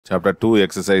Chapter 2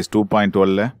 exercise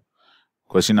 2.12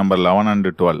 question number 11 and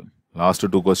 12 last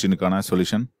two question கான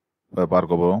solution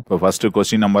பார்க்க போறோம். இப்போ first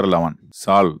question number 11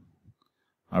 solve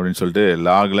அப்படினு சொல்லிட்டு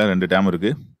logல ரெண்டு டேர்ம்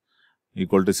இருக்கு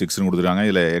equal to 6 னு கொடுத்திருக்காங்க.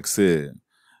 இதுல x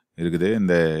இருக்குது.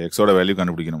 இந்த x ஓட வேல்யூ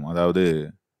கண்டுபிடிக்கணும். அதாவது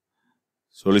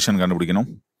solution கண்டுபிடிக்கணும்.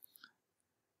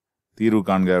 தீர்வு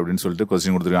காண்க அப்படினு சொல்லிட்டு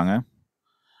question கொடுத்திருக்காங்க.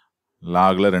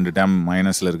 logல ரெண்டு டேர்ம்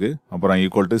மைனஸ்ல இருக்கு. அப்புறம்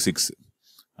equal to 6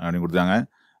 அப்படினு கொடுத்தாங்க.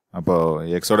 அப்போ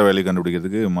எக்ஸோட வேல்யூ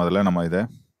கண்டுபிடிக்கிறதுக்கு முதல்ல நம்ம இதை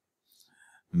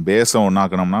பேஸை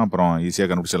ஒன்றாக்கணும்னா அப்புறம் ஈஸியாக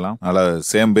கண்டுபிடிச்சிடலாம். அதில்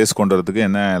சேம் பேஸ் கொண்டு வரதுக்கு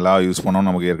என்ன லா யூஸ் பண்ணோம்னு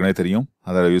நமக்கு ஏற்கனவே தெரியும்.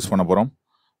 அதை யூஸ் பண்ண போகிறோம்.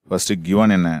 ஃபர்ஸ்ட்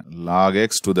கிவன் என்ன log x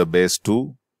to the base 2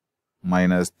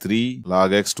 minus 3 log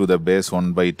x to the base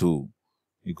 1/2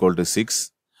 equal to 6.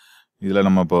 இதில்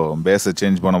நம்ம இப்போ பேஸை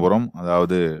சேஞ்ச் பண்ண போகிறோம்.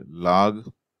 அதாவது log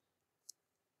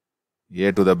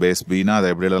a to the base b னா அதை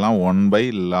எப்படி எழுதலாம்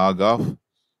 1/log of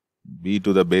b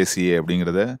to the base a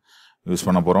அப்படிங்கிறத யூஸ்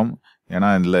பண்ண போகிறோம். ஏன்னா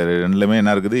இதில் ரெண்டுலேயுமே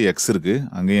என்ன இருக்குது எக்ஸ் இருக்குது,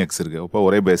 அங்கேயும் எக்ஸ் இருக்குது. அப்போ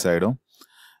ஒரே பேஸ் ஆகிடும்.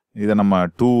 இதை நம்ம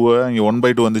 2 இங்கே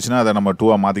 1/2 வந்துச்சுன்னா அதை நம்ம 2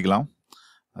 மாற்றிக்கலாம்.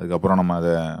 அதுக்கப்புறம் நம்ம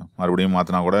அதை மறுபடியும்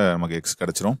மாற்றினா கூட நமக்கு எக்ஸ்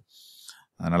கிடச்சிரும்.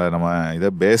 அதனால் நம்ம இதை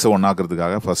பேஸை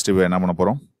ஒன்றாக்கிறதுக்காக ஃபஸ்ட்டு இப்போ என்ன பண்ண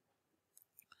போகிறோம்,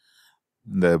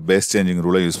 இந்த பேஸ் சேஞ்சிங்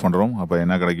ரூலை யூஸ் பண்ணுறோம். அப்போ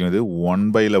என்ன கிடைக்கும், இது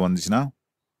 1/ல வந்துச்சுன்னா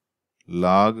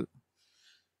log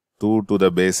 2 to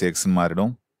the base xன்னு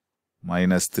மாறிடும்.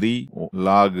 minus 3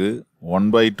 log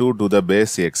 1/2 to the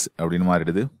base x அப்படின்னு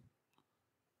மாறிடுது.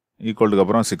 ஈக்குவல்டுக்கு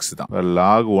அப்புறம் 6 தான்.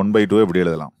 log 1/2 எப்படி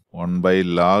எழுதலாம்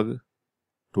 1/log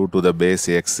 2 to the base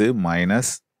x minus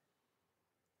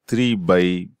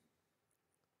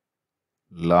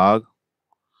 3/log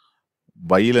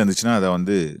byல இருந்துச்சுன்னா அதை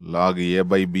வந்து log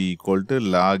a/b equal to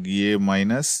log a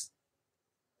minus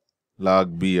log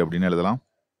b அப்படின்னு எழுதலாம்.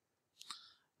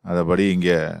 அதபடி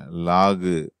இங்கே log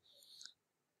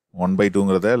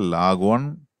 1/2ங்கிறத log 1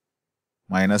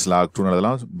 minus log 2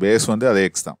 எழுதலாம். பேஸ் வந்து அதே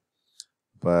x தான்.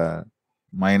 இப்போ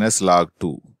minus log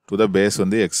 2 to the base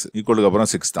வந்து x ஈக்குவலுக்கு அப்புறம்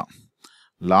 6 தான்.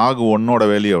 log 1ஓட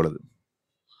வேல்யூ எவ்வளவு,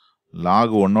 log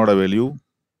 1ஓட வேல்யூ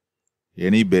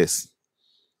எனி பேஸ்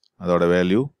அதோட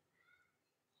வேல்யூ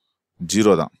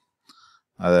 0 தான்.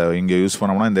 அதை இங்கே யூஸ்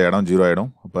பண்ணோம்னா இந்த இடம் 0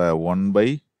 ஆகிடும். அப்போ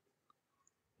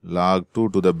 1/log 2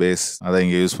 to the base அதை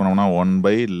இங்கே யூஸ் பண்ணோம்னா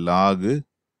 1/log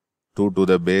 2 to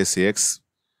the base x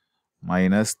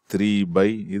minus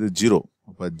 3 இது 0.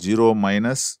 அப்போ 0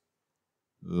 minus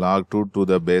log 2 to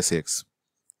the base x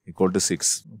equal to 6.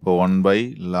 இப்போ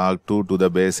 1/log 2 to the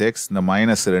base x இந்த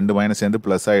மைனஸ் ரெண்டு மைனஸ் சேர்ந்து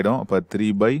ப்ளஸ் ஆகிடும். அப்போ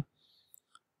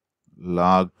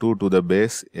 3/log 2 to the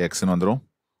base xன்னு வந்துடும்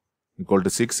equal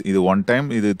to 6. இது 1 டைம்,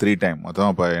 இது 3 டைம், மொத்தம்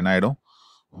அப்போ என்ன ஆகிடும்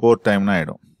 4 டைம்னு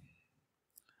ஆகிடும்.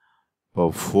 இப்போ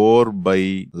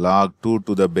 4/log 2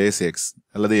 to the base x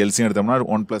அல்லது எல்சியம் எடுத்தோம்னா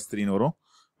 1 + 3ன்னு வரும்.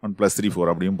 1 + 3 4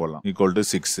 அப்படியும் போடலாம் ஈக்குவல் டு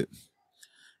 6.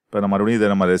 இப்போ மறுபடியும் இதை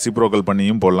நம்ம ரெசிப்ரோக்கல்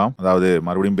பண்ணியும் போடலாம். அதாவது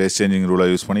மறுபடியும் பேஸ் சேஞ்சிங் ரூலை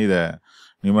யூஸ் பண்ணி இதை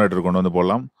நியூமரேட்டர் கொண்டு வந்து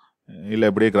போடலாம். இல்லை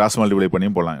இப்படியே கிராஸ் மல்டிப்ளை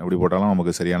பண்ணியும் போடலாம். எப்படி போட்டாலும்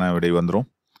நமக்கு சரியான விடை வந்துடும்.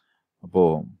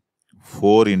 அப்போது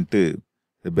 4 இன்ட்டு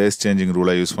பேஸ் சேஞ்சிங்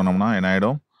ரூலை யூஸ் பண்ணோம்னா என்ன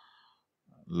ஆகிடும்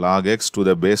log x to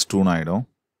the base 2ன்னு ஆகிடும்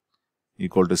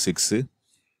ஈக்குவல் டு 6.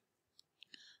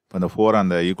 இப்போ அந்த 4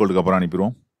 அந்த ஈக்குவலுக்கு அப்புறம்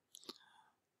அனுப்பிடுவோம்.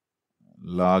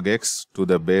 log x to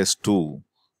the base 2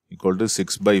 equal to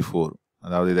 6/4.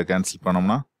 அதாவது இதை கேன்சல்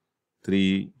பண்ணோம்னா 3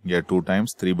 இங்கே 2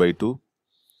 டைம்ஸ் 3/2.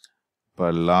 இப்போ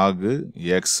log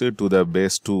x to the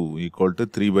base 2 equal to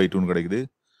 3/2ன்னு கிடைக்குது.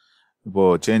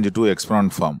 இப்போது சேஞ்ச் டு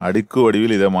எக்ஸ்பொனன்ட் ஃபார்ம் அடுக்கு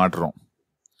வடிவில் இதை மாற்றுறோம்.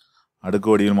 அடுக்கு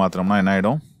வடிவில் மாற்றினோம்னா என்ன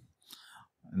ஆகிடும்,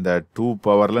 இந்த 2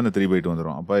 பவரில் இந்த 3/2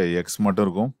 வந்துடும். அப்போ எக்ஸ் மட்டும்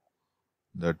இருக்கும்.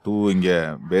 இந்த 2 இங்கே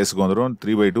பேஸுக்கு வந்துடும்.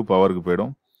 3/2 பவருக்கு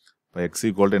போயிடும். இப்போ எக்ஸ்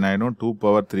ஈக்குவல் என்ன ஆகிடும் 2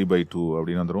 பவர் 3/2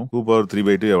 அப்படின்னு வந்துடும். 2 பவர்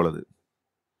 3/2 எவ்வளவு,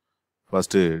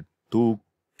 ஃபஸ்ட்டு 2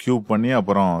 கியூப் பண்ணி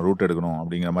அப்புறம் ரூட் எடுக்கணும்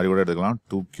அப்படிங்கிற மாதிரி கூட எடுக்கலாம்.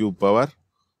 2 கியூப் பவர்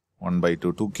 1/2.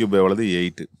 2 கியூப் எவ்வளவு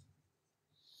 8.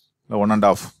 இல்லை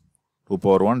 1.5. 2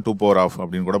 பவர் 1 2 பவர் ஆஃப்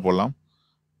அப்படின்னு கூட போடலாம்.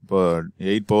 இப்போ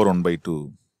 8 பவர் 1/2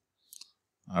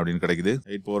 அப்படின்னு கிடைக்குது.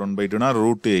 8 பவர் 1/2னா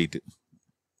 √8.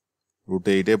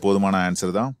 √8 போதுமான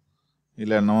ஆன்சர் தான்.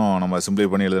 இல்லை இன்னும் நம்ம சிம்பிளை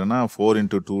பண்ணி எழுதுறோன்னா 4 ×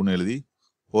 2ன்னு எழுதி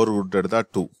 4 ரூட் எடுத்தால்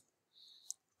 2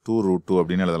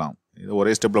 அப்படின்னு எழுதலாம். இது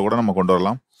ஒரே ஸ்டெப்பில் கூட நம்ம கொண்டு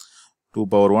வரலாம். 2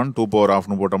 பவர் 1 2 பவர்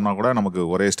ஆஃப்னு போட்டோம்னா கூட நமக்கு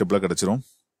ஒரே ஸ்டெப்பில் கிடச்சிரும்.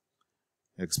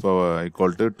 X power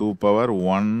equal to 2 power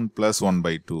 1 +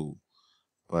 1/2.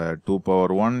 இப்போ 2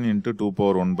 பவர் 1 × 2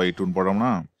 பவர் 1/2ன்னு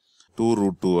போட்டோம்னா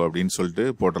 2√2 அப்படின்னு சொல்லிட்டு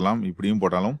போட்டலாம். இப்படியும்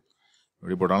போட்டாலும்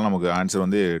இப்படி போட்டாலும் நமக்கு ஆன்சர்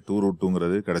வந்து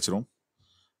 2√2ங்கிறது கிடச்சிரும்.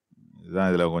 இதுதான்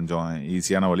இதில் கொஞ்சம்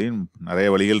ஈஸியான வழி. நிறைய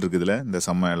வழிகள் இருக்குது இதில். இந்த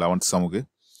சம்ம 11th சம்முக்கு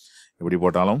எப்படி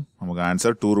போட்டாலும் நமக்கு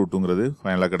ஆன்சர் 2√2ங்கிறது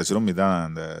ஃபைனலாக கிடச்சிரும். இதுதான்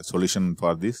இந்த சொல்யூஷன்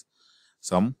ஃபார் திஸ்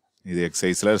சம். இது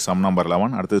எக்ஸசைஸில் சம் நம்பர்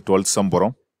 11. அடுத்தது 12th சம்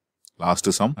போகிறோம். Last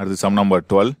some. அடுத்து சம் நம்பர்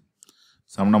 12.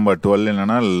 சம் நம்பர் 12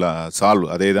 என்னன்னா சால்வ்,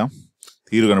 அதே தான்,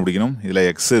 தீர்வு கண்டுபிடிக்கணும். இதில்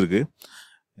எக்ஸ் இருக்குது,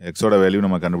 எக்ஸோட வேல்யூ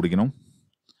நம்ம கண்டுபிடிக்கணும்.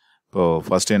 இப்போது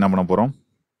ஃபஸ்ட்டு என்ன பண்ண போகிறோம்,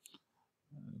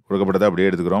 கொடுக்கப்பட்டதை அப்படியே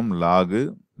எடுத்துக்கிறோம். லாகு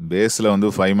பேஸில் வந்து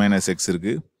 5 - x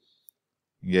இருக்குது.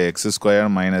 இங்கே x²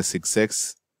 - 6x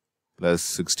 +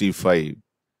 65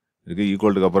 இருக்குது.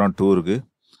 ஈக்குவல்ட்டுக்கு அப்புறம் 2 இருக்குது.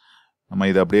 நம்ம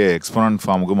இதை அப்படியே எக்ஸ்போனன்ட்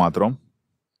ஃபார்முக்கு மாற்றுறோம்.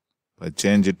 இப்போ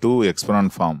சேஞ்ச் டு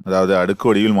எக்ஸ்போனன்ட் ஃபார்ம், அதாவது அடுக்கு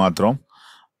வடிவில் மாற்றுறோம்.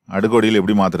 அடுக்கு வடிவில்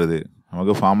எப்படி மாற்றுறது,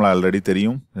 நமக்கு ஃபார்முலா ஆல்ரெடி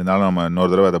தெரியும், இருந்தாலும் நம்ம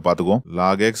இன்னொரு தடவை அதை பார்த்துக்குவோம்.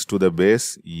 log x to the base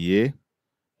a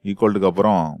ஈக்குவல்ட்டுக்கு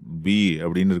அப்புறம் b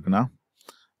அப்படின்னு இருக்குன்னா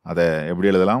அதை எப்படி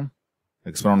எழுதலாம்,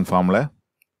 எக்ஸ்போனன்ட் ஃபார்மில்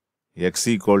x =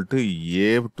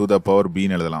 a to the power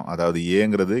bன்னு எழுதலாம். அதாவது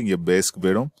ஏங்கிறது இங்கே பேஸ்க்கு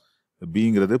போயிடும்,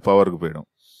 பிங்கிறது பவருக்கு போயிடும்.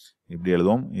 இப்படி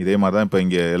எழுதுவோம். இதே மாதிரி தான் இப்போ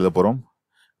இங்கே எழுத போகிறோம்.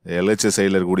 LHS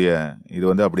சைடில் இருக்கக்கூடிய இது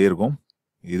வந்து அப்படியே இருக்கும்,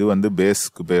 இது வந்து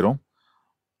பேஸ்க்கு போயிடும்,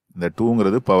 இந்த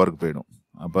 2ங்கிறது பவருக்கு போயிடும்.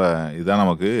 அப்போ இதுதான்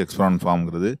நமக்கு எக்ஸ்போனன்ட்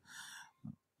ஃபார்ம்ங்கிறது.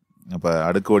 அப்போ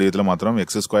அடுக்கு வடிவத்தில் மாத்திரம்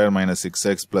x² -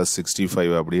 6x +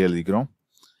 65 அப்படியே எழுதிக்கிறோம்.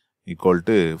 ஈக்குவல்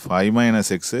டு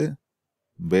 5 - x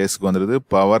பேஸ்க்கு வந்துடுது,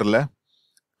 பவரில்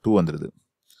 2 வந்துடுது.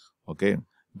 ஓகே,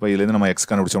 இப்போ இதுலேருந்து நம்ம x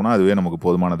கண்டுபிடிச்சோம்னா அதுவே நமக்கு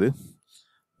போதுமானது.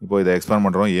 இப்போ இதை எக்ஸ்பேண்ட்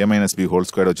பண்ணுறோம். a - b²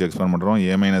 வச்சு எக்ஸ்பேண்ட் பண்ணுறோம்.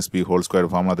 a - b²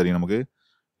 ஃபார்முலா தெரியும் நமக்கு,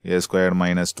 a²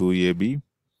 - 2ab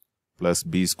 +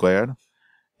 b².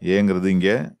 ஏங்கிறது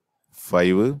இங்கே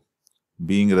 5,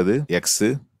 பிங்கிறது எக்ஸு,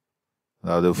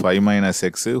 அதாவது 5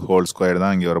 - x²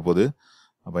 தான் இங்கே வரப்போகுது.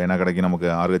 அப்போ என்ன கிடைக்கும் நமக்கு,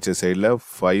 RHS சைடில்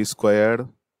 5²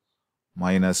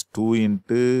 - 2 ×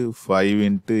 5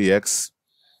 × x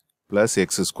 +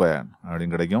 x²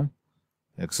 அப்படின்னு கிடைக்கும்.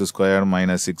 x²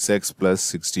 - 6x +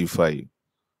 65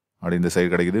 அப்படி இந்த சைடு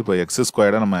கிடைக்குது. இப்போ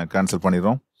x² நம்ம கேன்சல்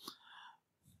பண்ணிடுறோம்.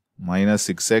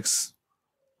 -6x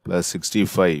 +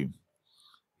 65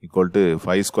 =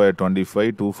 5²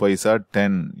 25, 2 5s are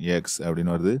 10x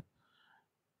அப்படின்னு வருது.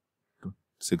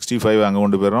 65 அங்கே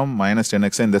கொண்டு போயிடுறோம்,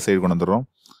 -10x இந்த சைடு கொண்டு வந்துடுறோம்.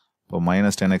 இப்போ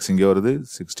 -10x இங்கே வருது,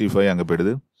 65 அங்கே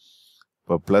போயிடுது.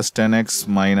 இப்போ +10x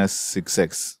 -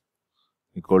 6x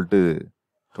 =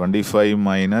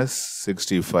 25 -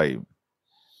 65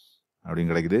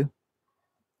 அப்படின்னு கிடைக்குது.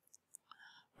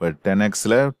 இப்போ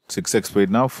 10xல 6x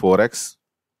போயிட்டுனா 4x,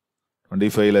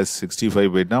 25ல் 65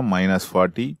 போயிட்டுனா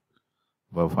 -40.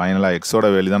 இப்போ ஃபைனலாக எக்ஸோட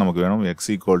வேல்யூ தான் நமக்கு வேணும். x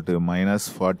 =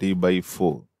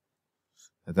 -40/4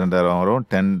 எத்தனை டைம் வரும்,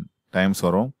 10 டைம்ஸ்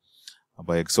வரும்.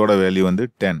 அப்போ எக்ஸோட வேல்யூ வந்து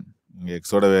 10. இங்கே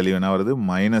எக்ஸோட வேல்யூ என்ன வருது,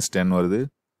 -10 வருது.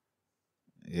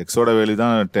 எக்ஸோட வேல்யூ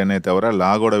தான் 10 தவிர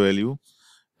லாகோட வேல்யூ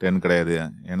 10 கிடையாது.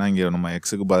 ஏன்னா இங்கே நம்ம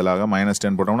எக்ஸுக்கு பதிலாக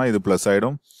 -10 போட்டோம்னா இது ப்ளஸ்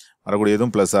ஆகிடும்,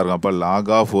 வரக்கூடியதும் ப்ளஸ்ஸாக இருக்கும். அப்போ லாக்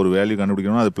ஆஃப் ஒரு வேல்யூ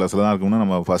கண்டுபிடிக்கணும்னா அது ப்ளஸில் தான் இருக்கும்னு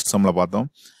நம்ம ஃபர்ஸ்ட் சம்மில் பார்த்தோம்.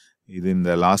 இது இந்த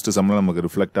லாஸ்ட் சம்மில் நமக்கு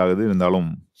ரிஃப்ளெக்ட் ஆகுது. இருந்தாலும்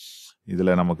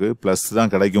இதில் நமக்கு ப்ளஸ்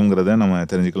தான் கிடைக்குங்கிறத நம்ம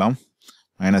தெரிஞ்சுக்கலாம்.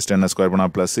 -10 ஸ்கொயர்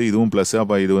பண்ணால் ப்ளஸ், இதுவும் ப்ளஸ்.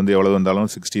 அப்போ இது வந்து எவ்வளோ வந்தாலும்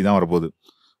 60 தான் வரப்போகுது.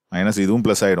 மைனஸ் இதுவும்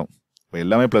ப்ளஸ் ஆகிடும். இப்போ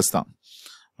எல்லாமே ப்ளஸ் தான்.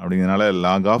 அப்படிங்கிறதுனால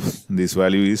lock of this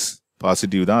value is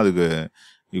positive தான். அதுக்கு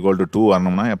ஈக்குவல் டு 2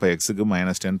 வரணும்னா அப்போ எக்ஸுக்கு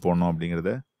 -10 போடணும்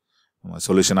அப்படிங்கிறத நம்ம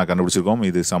சொல்யூஷனாக கண்டுபிடிச்சிருக்கோம்.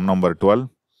 இது சம் நம்பர் 12.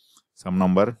 சம்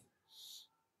நம்பர்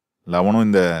 11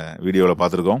 இந்த வீடியோவில்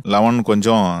பார்த்துருக்கோம். 11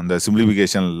 கொஞ்சம் இந்த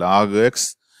simplification log x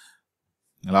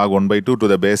log 1/2 to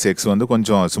the base x வந்து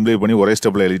கொஞ்சம் சிம்பிளிஃபை பண்ணி ஒரே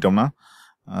ஸ்டெப்பில் எழுதிட்டோம்னா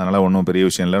அதனால் ஒன்றும் பெரிய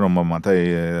விஷயம் இல்லை. ரொம்ப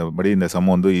மற்றபடி இந்த சம்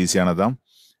வந்து ஈஸியானதான்.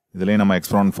 இதுலேயும் நம்ம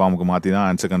எக்ஸ்போனன்ட் ஃபார்முக்கு மாற்றி தான்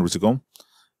ஆன்சர் கண்டுபிடிச்சிக்கோம்.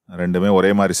 ரெண்டுமே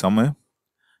ஒரே மாதிரி சம்மு.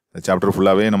 இந்த சாப்டர்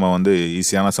ஃபுல்லாகவே நம்ம வந்து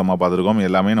ஈஸியான சம்மாக பார்த்துருக்கோம்.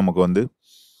 எல்லாமே நமக்கு வந்து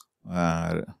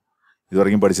இது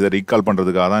வரைக்கும் படித்ததை ரீகால்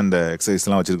பண்ணுறதுக்காக தான் இந்த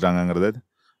எக்ஸசைஸ்லாம் வச்சுருக்காங்கங்கிறத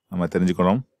நம்ம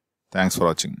தெரிஞ்சுக்கணும். தேங்க்ஸ் ஃபார்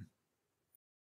வாட்சிங்.